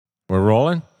We're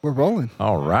rolling? We're rolling.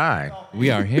 All right. We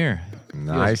are here.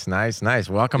 Nice.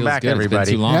 Welcome Feels back, good. It's been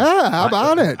everybody. too long. Yeah, how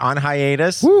about it? On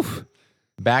hiatus. Woof.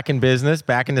 Back in business.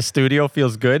 Back in the studio.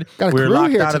 Feels good. Got a We were crew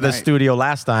locked here out of the tonight. studio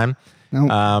last time.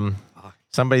 No.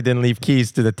 Somebody didn't leave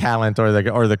keys to the talent or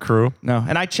the crew. No,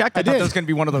 and I checked. I thought did. there was going to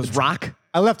be one of those rock.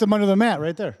 I left them under the mat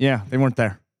right there. Yeah, they weren't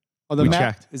there. Oh, the We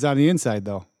mat checked. is on the inside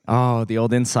though. Oh, the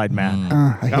old inside mat.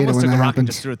 I hate it almost when took that the rock and happens.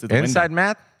 just threw it through the Inside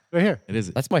Matt? Right here. It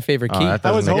is. That's my favorite Oh, key. that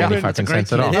I was doesn't make any hoping- fucking It's a great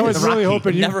sense at key. all. It I is. was really Rocky.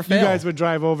 hoping you Never fail. guys would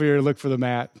drive over here and look for the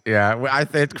mat. Yeah,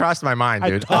 it crossed my mind,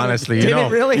 dude. thought- Honestly, Did you know,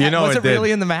 it really? You know was it did.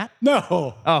 really in the mat? No.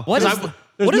 Oh, What 'cause is,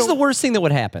 I- what is no- the worst thing that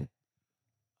would happen?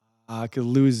 I could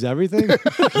lose everything.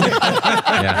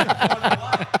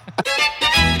 Yeah.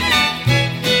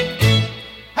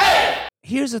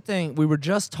 Here's the thing. We were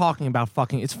just talking about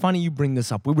fucking. It's funny you bring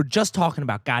this up. We were just talking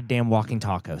about goddamn walking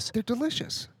tacos. They're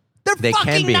delicious. They're They can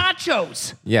fucking be.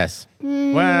 nachos. Yes.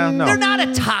 Well, no. They're not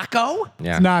a taco.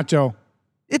 Yeah. Nacho.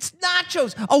 It's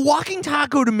nachos. A walking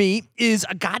taco to me is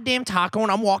a goddamn taco,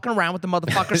 and I'm walking around with the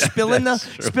motherfucker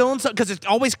spilling some because it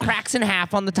always cracks in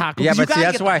half on the taco. Yeah, 'cause you but see, gotta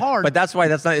that's get the why. hard. But that's why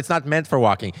it's not meant for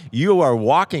walking. You are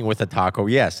walking with a taco,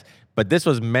 yes. But this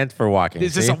was meant for walking.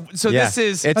 Is this see? a- so this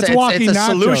is- it's That's a walking it's a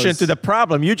solution nachos. to the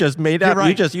problem you just made up.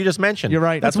 right. You just mentioned. You're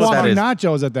right. That's That's what that walking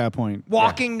is. nachos at that point.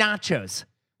 walking nachos,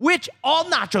 which all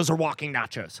nachos are walking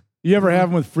nachos. You ever have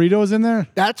them with Fritos in there?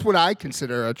 That's what I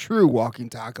consider a true walking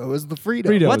taco is the Frito.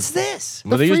 Fritos. What's this?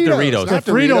 Well, they use Fritos, Doritos. not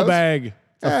The Frito Doritos. bag. It's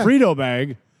Yeah. a Frito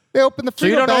bag. They open the Frito So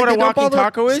you don't know bag, what a they dump all walking the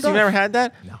taco is? stuff. You've never had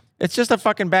that? No. It's just a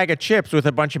fucking bag of chips with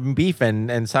a bunch of beef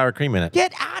and sour cream in it.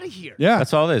 Get out of here. Yeah.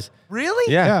 That's all it is.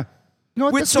 Really? Yeah. Yeah. You know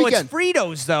what, Wait, this so weekend? it's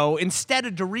Fritos though instead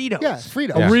of Doritos. Yeah,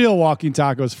 Frito. Yeah. A real walking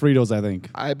taco is Fritos, I think.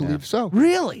 I believe so.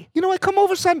 Really? You know what? Come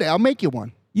over Sunday. I'll make you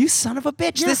one. You son of a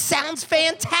bitch. This sounds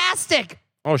fantastic.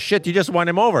 Oh shit! You just won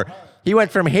him over. He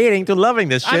went from hating to loving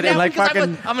this shit in like fucking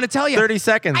I'm going to tell you. 30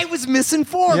 seconds. I was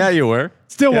misinformed. Yeah, you were.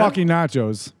 Still Yeah. walking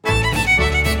nachos.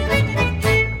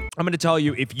 I'm going to tell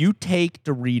you, if you take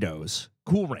Doritos,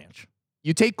 Cool Ranch,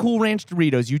 you take Cool Ranch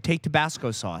Doritos, you take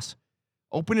Tabasco sauce,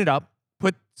 open it up,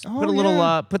 put a little,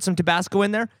 yeah. put some Tabasco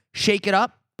in there, shake it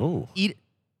up, Ooh. eat it.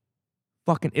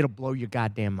 Fucking, it'll blow your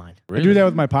goddamn mind. I do that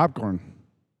with my popcorn.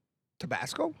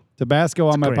 Tabasco? Tabasco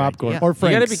on my great popcorn. idea. Or You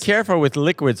Frank's. got to be careful with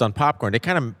liquids on popcorn. They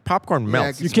kind of popcorn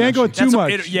melts. it You gets can't go mushy. too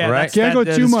much. right? Can't go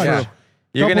that too is much. true. Yeah.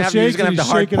 You're Couple just shakes gonna and have the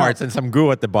you hard shake it parts up. and some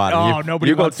goo at the bottom. Oh, you,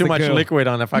 nobody you go wants too the much goo. liquid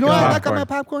on a You fucking know what I like on popcorn. my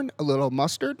popcorn? A little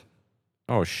mustard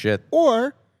Oh shit!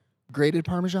 or grated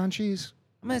Parmesan cheese.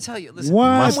 I'm going to tell you, listen, What?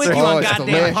 I'm with you Oh, on it's goddamn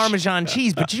delish. Parmesan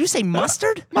cheese, but did you say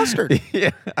mustard? Mustard. Yeah.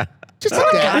 Just a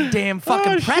dab. Goddamn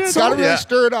fucking shit. pretzel. Gotta really Yeah.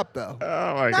 stir it up, though.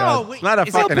 Oh my No, god! wait, It's not a is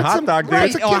it- fucking put hot some- dog, dude. Right,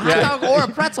 It's a or a kid hot dog or a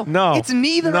pretzel. No. It's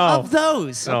neither No. of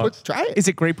those. No. Try it. Is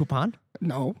it Grey Poupon?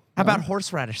 No. How about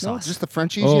horseradish No, sauce? just the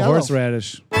Frenchies Oh, yellow.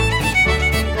 horseradish.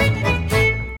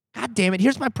 God damn it.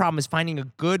 Here's my problem is finding a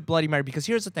good Bloody Mary because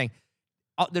here's the thing.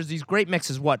 There's these great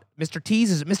mixes. What? Mr.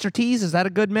 T's? Is it Mr. T's? Is that a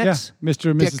good Yeah. mix?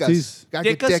 Mr. and Mrs. Dickas. T's.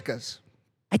 Gotta get Dickas? Dickas.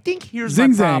 I think here's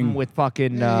Zing my problem Zang. with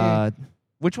fucking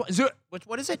which one?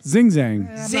 What is it? Zing Zang.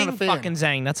 I'm Zing not a fan. fucking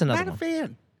Zang. That's another Not a one.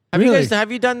 fan. Have you Really? guys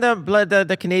have you done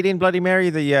the Canadian Bloody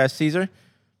Mary, the Caesar?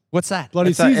 What's that?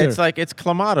 Bloody It's Caesar. it's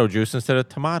clamato juice instead of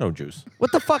tomato juice.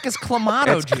 What the fuck is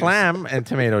clamato It's juice? clam and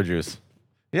tomato juice.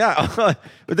 Yeah,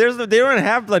 but they don't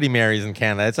have Bloody Marys in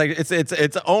Canada. It's like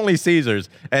it's only Caesars,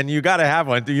 and you got to have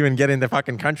one to even get in the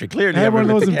fucking country. Clearly, I had one of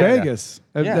everyone those in to Canada. Vegas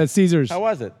Yeah. at Caesar's. How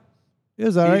was it? It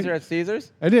was all right. Caesar at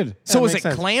Caesars. I did. So Yeah, is it makes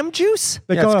sense. clam juice?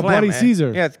 They Yeah, call it's it a Bloody clam,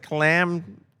 Caesar. Yeah, it's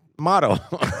clam motto.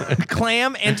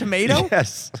 Clam and tomato?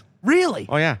 Yes. Really?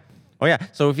 Oh yeah. Oh yeah.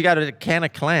 So if you got a can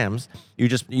of clams, you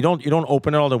don't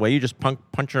open it all the way. You just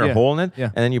punch a Yeah. hole in it, Yeah.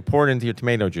 and then you pour it into your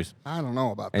tomato juice, I don't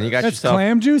know about and that. you got That's yourself.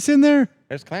 clam juice in there?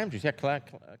 There's clam juice. Yeah,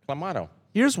 clamato.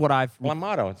 Here's what I've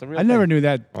Clamato. It's a real. I never thing. knew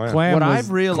that Oh, yeah. clam what was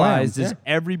I've realized clam. is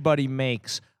everybody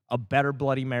makes a better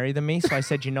Bloody Mary than me. So I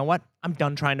said, you know what? I'm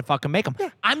done trying to fucking make them.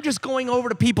 I'm just going over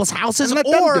to people's houses And let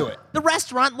them or do it. the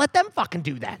restaurant. Let them fucking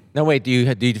do that. No, wait. Do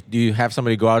you have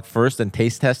somebody go out first and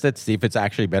taste test it, see if it's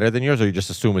actually better than yours, or you just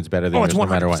assume it's better than Oh, yours it's no 100%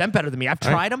 matter what? better than me. I've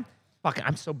tried them. Fucking,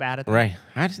 I'm so bad at that. Right.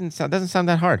 Doesn't sound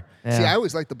that hard. See, I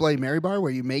always like the Bloody Mary bar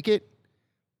where you make it,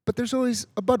 but there's always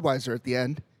a Budweiser at the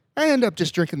end. I end up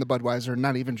just drinking the Budweiser and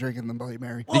not even drinking the Bloody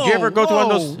Mary. Did you ever go to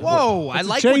one of those- Whoa, I It's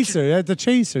like a what you- chaser. That's a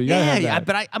chaser. You gotta Yeah, have yeah, that.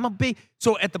 but I'm a big.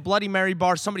 So at the Bloody Mary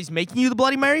bar, somebody's making you the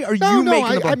Bloody Mary, or No, you no, making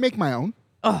the I Bloody? make my own.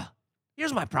 Ugh.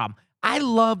 Here's my problem. I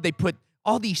love they put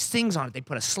all these things on it. They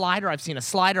put a slider. I've seen a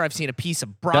slider. I've seen a piece of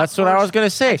bratwurst. That's what I was gonna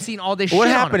say. I've seen all this What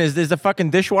shit happened on it. is there's a fucking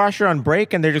dishwasher on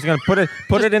break, and they're just gonna put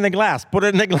it in the glass. Put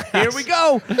it in the glass. Here we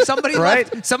go. Somebody Right?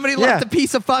 left a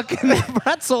piece of fucking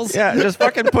pretzels. Yeah, just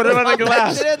fucking put it on the Put that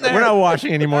glass. shit in there. We're not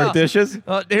washing any more Yeah. dishes.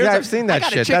 Yeah, I've seen that I got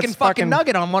shit. a chicken That's fucking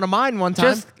nugget on one of mine one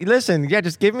time. Just listen,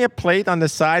 just give me a plate on the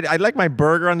side. I'd like my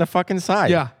burger on the fucking side.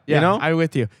 You know? I'm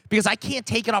with you. Because I can't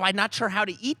take it off. I'm not sure how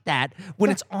to eat that when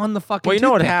it's on the fucking Well, you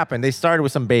know what toothpick. happened? They started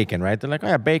with some bacon, right? They're like, oh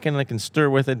yeah, bacon, I can stir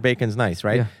with it. Bacon's nice,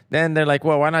 right? Yeah. Then they're like,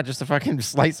 well, why not just a fucking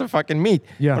slice of fucking meat?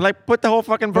 Yeah. We're like, put the whole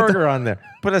fucking burger on there.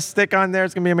 Put a stick on there.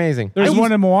 It's gonna be amazing. There's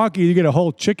one in Milwaukee. You get a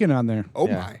whole chicken on there. Oh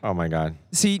Yeah. my. Oh my god.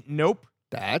 See, nope.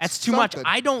 That's too much. something.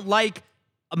 I don't like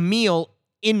a meal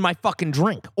in my fucking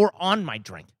drink or on my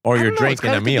drink. Or I you're don't know, it's drinking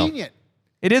a kinda meal. convenient.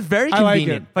 It is very I like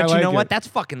convenient. it. But I you like know what? it. That's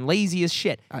fucking lazy as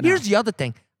shit. I know. Here's the other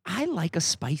thing. I like a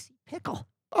spicy pickle.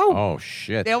 Oh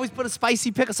shit. They always put a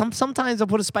spicy pickle. Sometimes they'll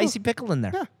put a spicy pickle in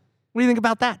there. Yeah. What do you think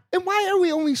about that? And why are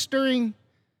we only stirring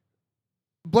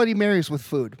Bloody Marys with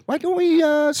food? Why don't we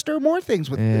stir more things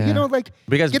with Yeah. You know, like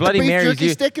Because get Bloody the beef Marys, jerky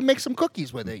you- stick and make some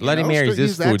cookies with it. Bloody you know? Marys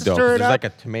Use is that food to though. stir 'Cause it There's up. like a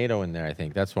tomato in there. I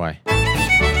think that's why.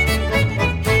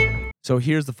 So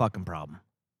here's the fucking problem.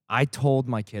 I told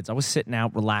my kids, I was sitting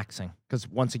out relaxing because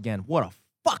once again, what a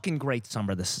fucking great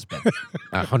summer this has been.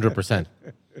 100%.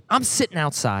 I'm sitting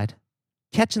outside,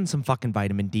 catching some fucking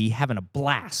vitamin D, having a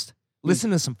blast,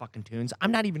 listening to some fucking tunes.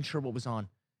 I'm not even sure what was on.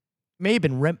 May have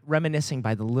been reminiscing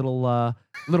by the little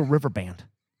river band.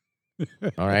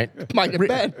 All right. Might have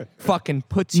been. Fucking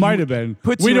puts you. Might have been.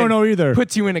 Puts We you don't in- know either.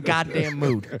 Puts you in a goddamn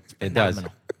mood. It's It does.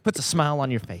 phenomenal. Puts a smile on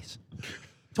your face.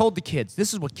 Told the kids,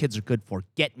 this is what kids are good for,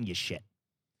 getting you shit.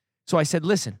 So I said,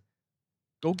 listen,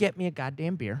 go get me a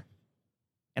goddamn beer.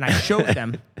 And I showed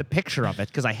them the picture of it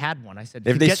because I had one. I said,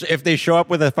 If they show up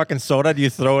with a fucking soda, do you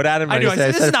throw it at them? I and do. you I say,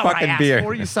 said, this is not what I fucking asked beer.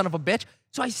 for, you son of a bitch.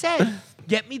 So I said,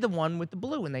 get me the one with the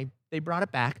blue. And they brought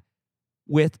it back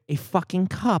with a fucking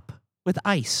cup with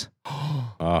ice.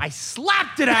 I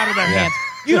slapped it out of their hands.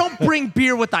 You don't bring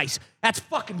beer with ice. That's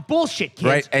fucking bullshit, kids.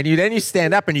 Right, and then you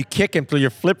stand up and you kick him till your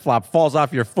flip flop falls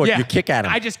off your foot. Yeah. You kick at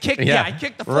him. I just kicked. Yeah. Yeah, I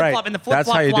kicked the flip flop, Right. and the flip That's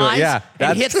flop how you do it. flies. Yeah,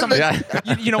 and hit that's- somebody.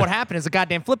 yeah. You know what happened is the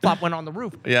goddamn flip flop went on the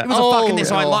roof. Yeah. It was a fucking thing.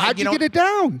 So I lied. How'd you know, get it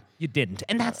down? You didn't,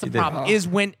 and that's the You didn't. problem. Is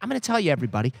when I'm going to tell you,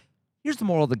 everybody. Here's the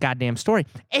moral of the goddamn story: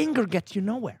 anger gets you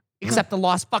nowhere, except the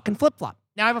lost fucking flip flop.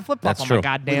 Now I have a flip flop That's on true. my We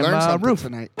goddamn learned something roof.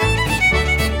 tonight.